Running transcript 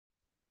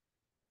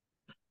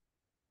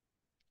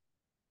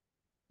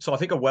So I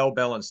think a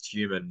well-balanced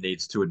human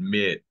needs to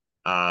admit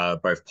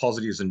both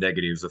positives and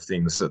negatives of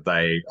things that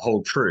they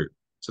hold true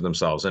to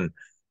themselves. And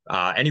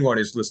anyone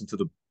who's listened to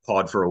the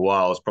pod for a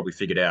while has probably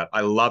figured out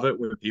I love it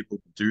when people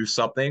do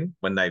something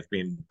when they've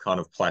been kind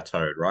of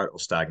plateaued, right, or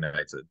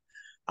stagnated.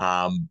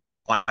 Um,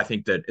 I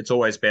think that it's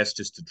always best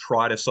just to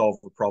try to solve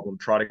the problem,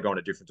 try to go in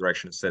a different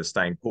direction instead of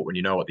staying put when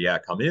you know what the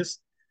outcome is.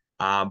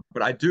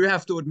 But I do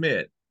have to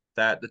admit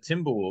that the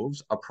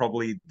Timberwolves are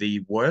probably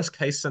the worst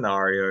case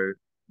scenario,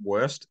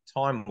 worst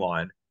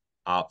timeline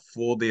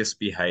for this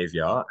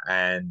behavior.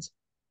 And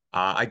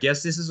I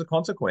guess this is a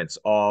consequence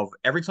of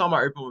every time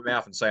I open my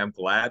mouth and say I'm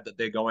glad that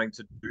they're going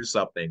to do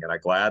something and I'm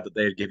glad that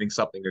they're giving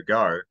something a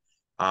go.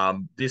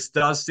 This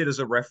does sit as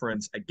a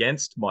reference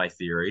against my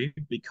theory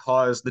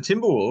because the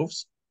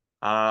Timberwolves,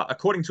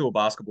 according to a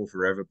Basketball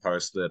Forever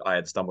post that I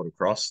had stumbled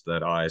across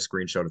that I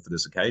screenshotted for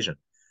this occasion,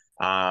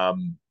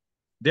 um,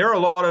 there are a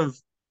lot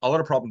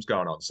of problems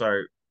going on.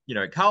 So,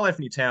 Karl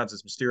Anthony Towns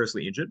is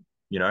mysteriously injured.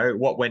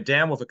 What went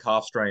down with a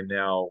calf strain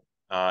now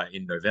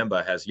in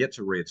November has yet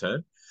to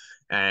return,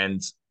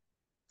 and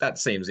that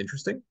seems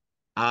interesting.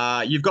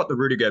 You've got the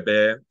Rudy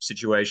Gobert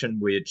situation,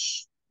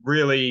 which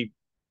really,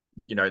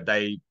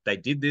 they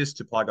did this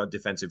to plug a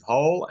defensive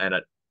hole, and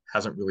it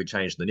hasn't really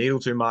changed the needle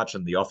too much,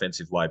 and the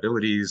offensive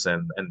liabilities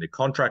and the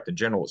contract in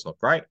general, it's not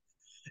great.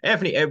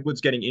 Anthony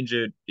Edwards getting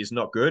injured is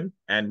not good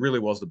and really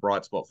was the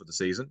bright spot for the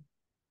season.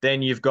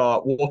 Then you've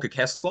got Walker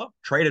Kessler,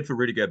 traded for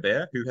Rudy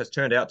Gobert, who has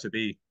turned out to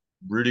be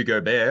Rudy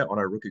Gobert on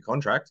a rookie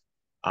contract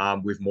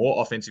with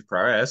more offensive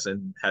prowess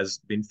and has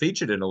been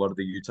featured in a lot of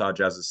the Utah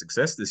Jazz's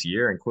success this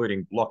year,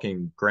 including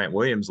blocking Grant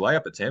Williams'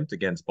 layup attempt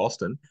against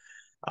Boston.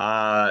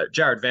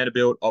 Jared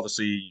Vanderbilt,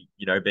 obviously,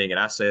 being an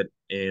asset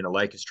in a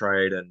Lakers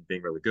trade and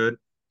being really good.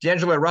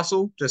 D'Angelo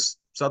Russell just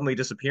suddenly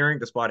disappearing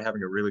despite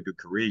having a really good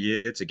career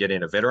year to get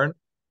in a veteran.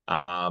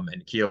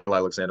 And Keel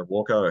Alexander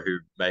Walker, who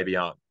maybe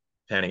aren't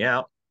panning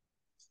out.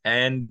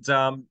 And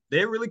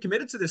they're really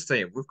committed to this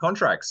team with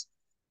contracts.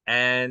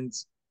 And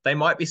they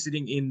might be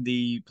sitting in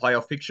the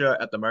playoff picture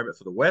at the moment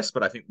for the West,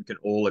 but I think we can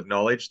all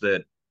acknowledge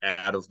that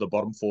out of the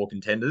bottom four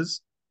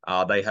contenders,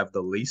 they have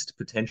the least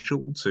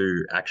potential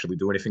to actually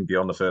do anything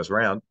beyond the first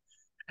round.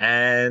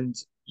 And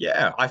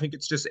yeah, I think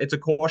it's a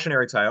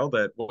cautionary tale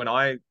that when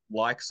I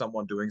like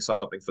someone doing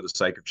something for the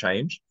sake of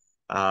change,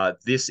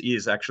 this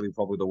is actually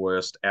probably the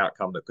worst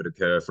outcome that could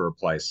occur for a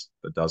place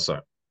that does so.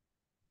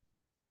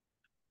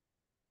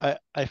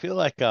 I feel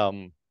like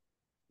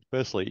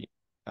firstly,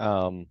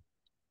 um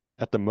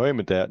at the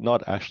moment they're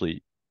not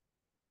actually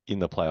in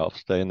the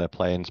playoffs. They're in the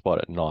play-in spot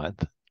at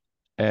ninth,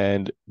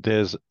 and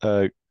there's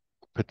a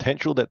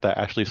potential that they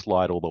actually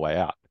slide all the way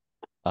out.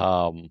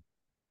 Um,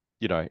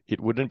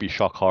 it wouldn't be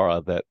shock horror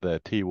that the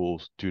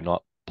T-Wolves do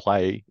not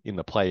play in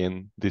the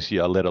play-in this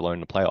year, let alone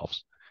the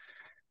playoffs.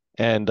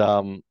 And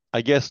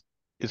I guess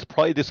it's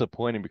probably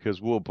disappointing because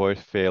we were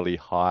both fairly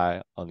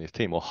high on this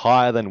team, or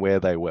higher than where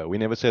they were. We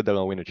never said they were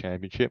going to win a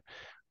championship.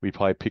 We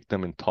probably picked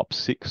them in top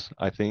six,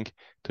 I think,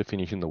 to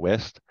finish in the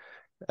West.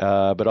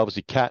 But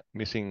obviously, Cat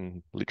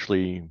missing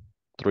literally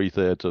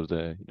three-thirds of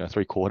the,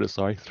 three quarters,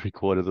 sorry,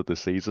 three-quarters of the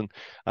season,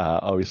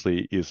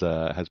 obviously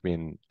has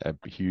been a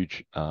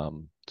huge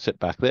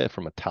setback there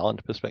from a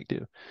talent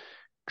perspective.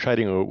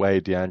 Trading away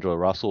D'Angelo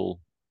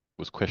Russell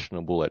was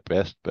questionable at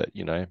best, but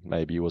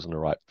maybe he wasn't the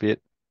right fit.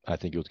 I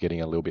think he was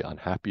getting a little bit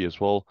unhappy as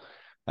well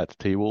at the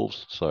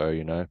T-Wolves.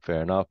 So,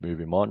 fair enough,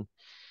 move him on.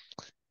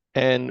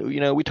 And,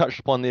 we touched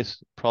upon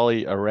this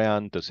probably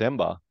around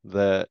December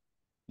that,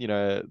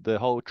 the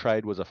whole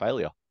trade was a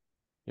failure.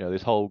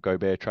 This whole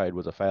Gobert trade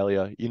was a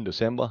failure in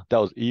December. That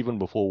was even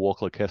before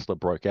Walker Kessler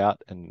broke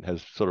out and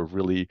has sort of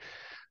really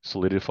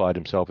solidified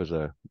himself as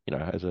a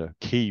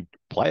key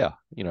player,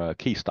 a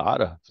key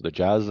starter for the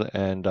Jazz,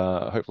 and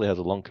hopefully has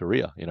a long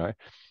career.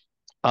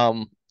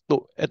 Um,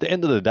 Look, at the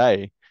end of the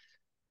day,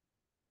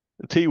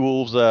 the T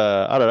Wolves.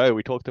 I don't know.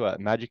 We talked about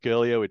Magic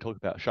earlier. We talked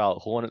about Charlotte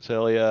Hornets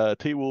earlier.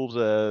 T Wolves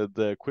are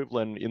the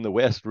equivalent in the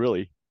West,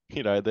 really.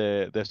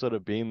 They're sort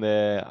of been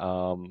there,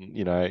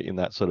 in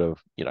that sort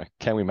of,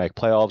 can we make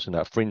playoffs in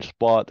that fringe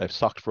spot? They've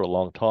sucked for a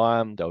long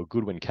time. They were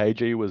good when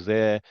KG was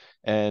there,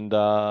 and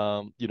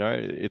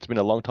it's been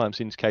a long time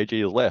since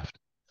KG has left.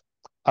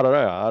 I don't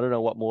know. I don't know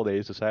what more there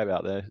is to say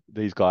about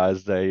these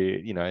guys.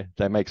 They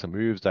make some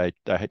moves. They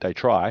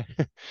try,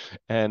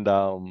 and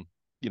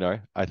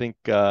I think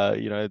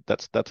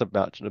that's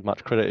about as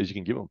much credit as you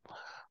can give them.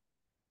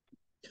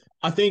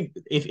 I think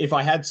if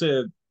I had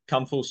to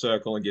come full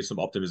circle and give some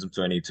optimism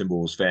to any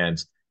Timberwolves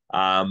fans,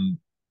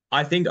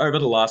 I think over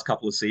the last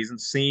couple of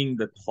seasons, seeing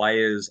the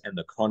players and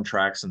the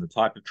contracts and the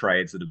type of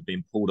trades that have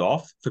been pulled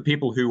off for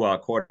people who are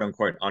quote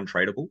unquote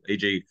untradeable,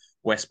 e.g.,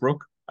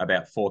 Westbrook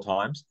about four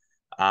times,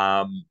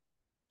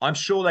 I'm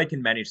sure they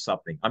can manage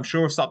something. I'm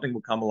sure something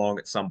will come along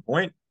at some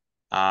point.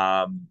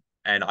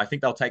 And I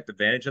think they'll take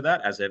advantage of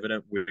that, as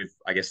evident with,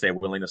 I guess, their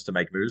willingness to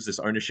make moves. This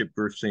ownership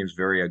group seems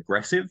very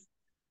aggressive.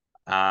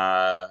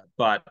 Uh,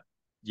 but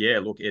yeah,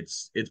 look,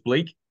 it's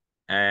bleak,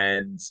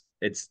 and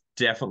it's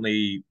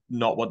definitely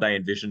not what they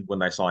envisioned when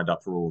they signed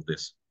up for all of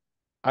this.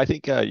 I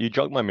think you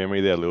jogged my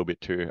memory there a little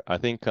bit too. I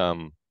think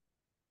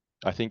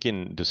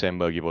in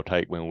December, give or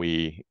take,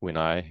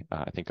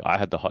 I think I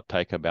had the hot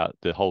take about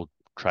the whole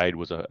trade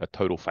was a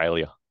total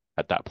failure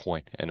at that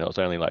point, and it was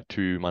only like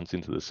 2 months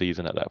into the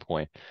season at that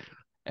point.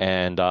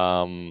 And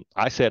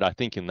I said I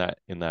think in that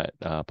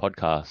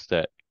podcast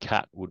that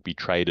Cat would be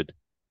traded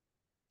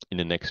in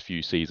the next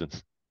few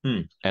seasons,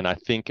 Hmm. and I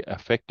think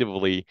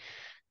effectively,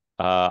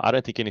 I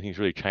don't think anything's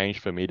really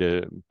changed for me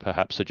to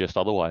perhaps suggest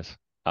otherwise.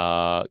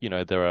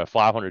 They're a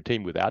 500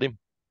 team without him.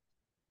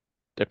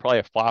 They're probably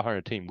a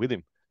 500 team with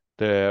him.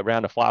 They're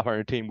around a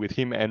 500 team with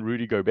him and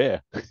Rudy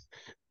Gobert.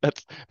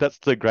 That's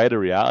the greater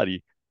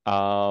reality.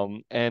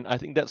 And I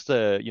think that's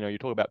you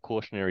talk about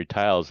cautionary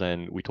tales,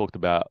 and we talked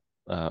about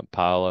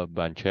Paolo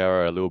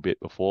Banchero a little bit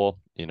before,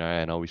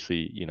 and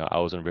obviously, I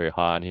wasn't very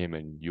high on him,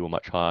 and you were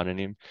much higher on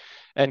him.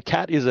 And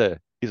Cat is a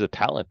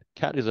talent.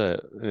 Cat is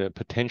a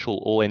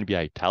potential All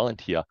NBA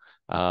talent here.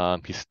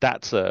 His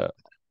stats are,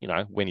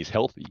 when he's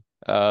healthy,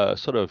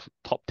 sort of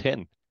top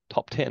 10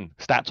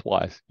 stats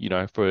wise,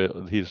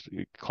 for his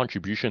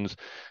contributions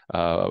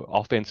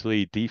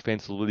offensively,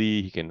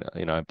 defensively. He can,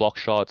 block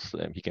shots.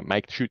 He can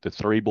shoot the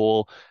three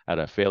ball at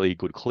a fairly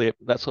good clip,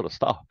 that sort of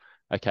stuff.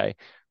 Okay.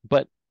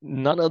 But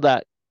none of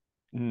that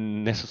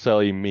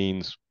necessarily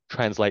means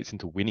translates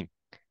into winning.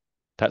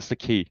 That's the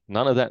key.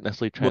 None of that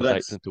necessarily Well,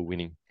 translates into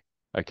winning.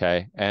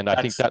 Okay. And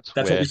I think that's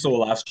that's that's what we where, saw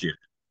last year.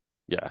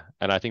 yeah.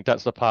 And I think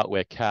that's the part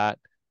where Cat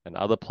and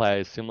other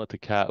players similar to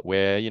Cat,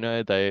 where,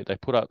 they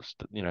put up,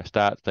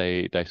 stats,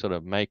 they sort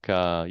of make,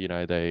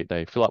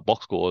 they fill up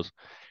box scores,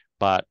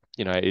 but,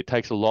 it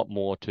takes a lot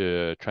more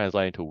to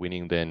translate into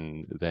winning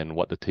than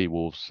what the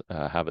T-Wolves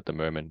have at the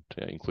moment,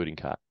 including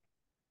Cat.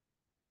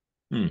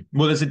 Hmm.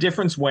 Well, there's a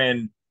difference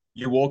when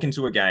you walk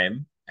into a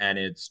game and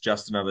it's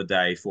just another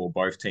day for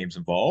both teams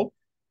involved,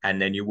 and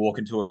then you walk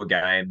into a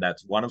game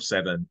that's one of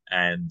seven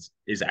and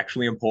is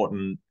actually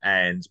important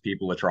and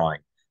people are trying.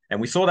 And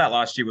we saw that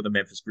last year with the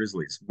Memphis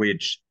Grizzlies,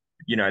 which,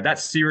 that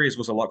series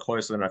was a lot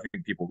closer than I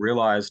think people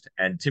realized.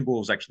 And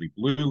Timberwolves actually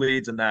blew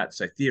leads in that.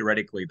 So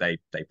theoretically, they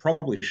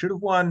probably should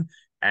have won.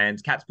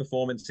 And Cat's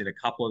performance in a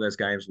couple of those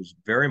games was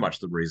very much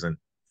the reason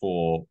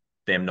for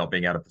them not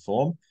being able to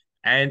perform.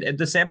 And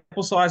the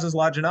sample size is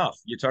large enough.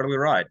 You're totally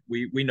right.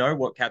 We know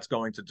what Cat's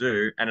going to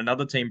do, and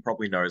another team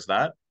probably knows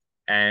that.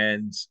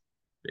 And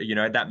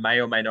that may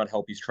or may not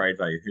help his trade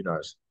value. Who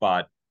knows?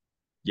 But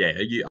yeah,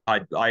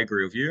 I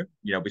agree with you.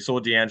 We saw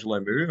D'Angelo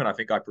move, and I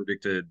think I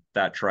predicted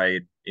that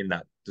trade in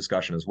that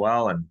discussion as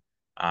well. And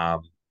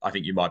I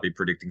think you might be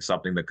predicting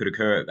something that could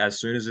occur as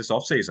soon as this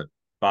offseason.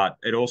 But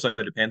it also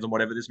depends on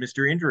whatever this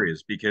mystery injury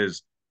is,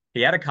 because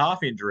he had a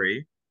calf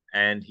injury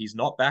and he's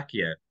not back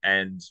yet.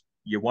 And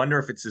you wonder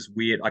if it's this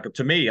weird, like,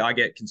 to me, I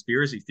get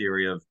conspiracy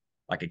theory of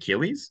like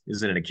Achilles.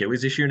 Is it an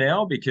Achilles issue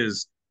now?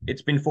 Because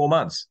it's been 4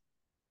 months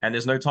and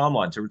there's no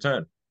timeline to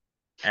return.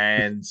 If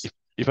And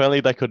if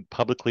only they could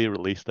publicly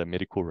release their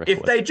medical if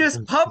records. they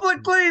just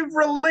publicly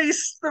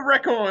release the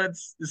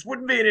records, this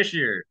wouldn't be an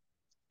issue.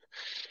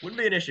 Wouldn't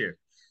be an issue.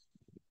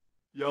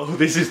 Yo,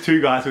 this is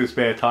Two Guys with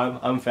Spare Time.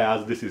 I'm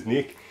Faz, this is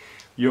Nick.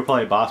 You're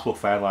probably a basketball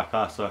fan like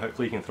us, so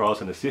hopefully you can throw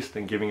us an assist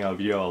in giving our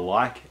video a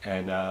like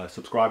and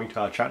subscribing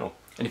to our channel.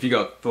 And if you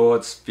got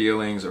thoughts,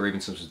 feelings, or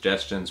even some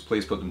suggestions,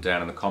 please put them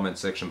down in the comment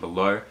section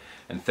below.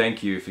 And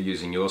thank you for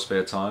using your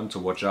spare time to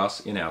watch us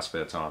in our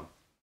spare time.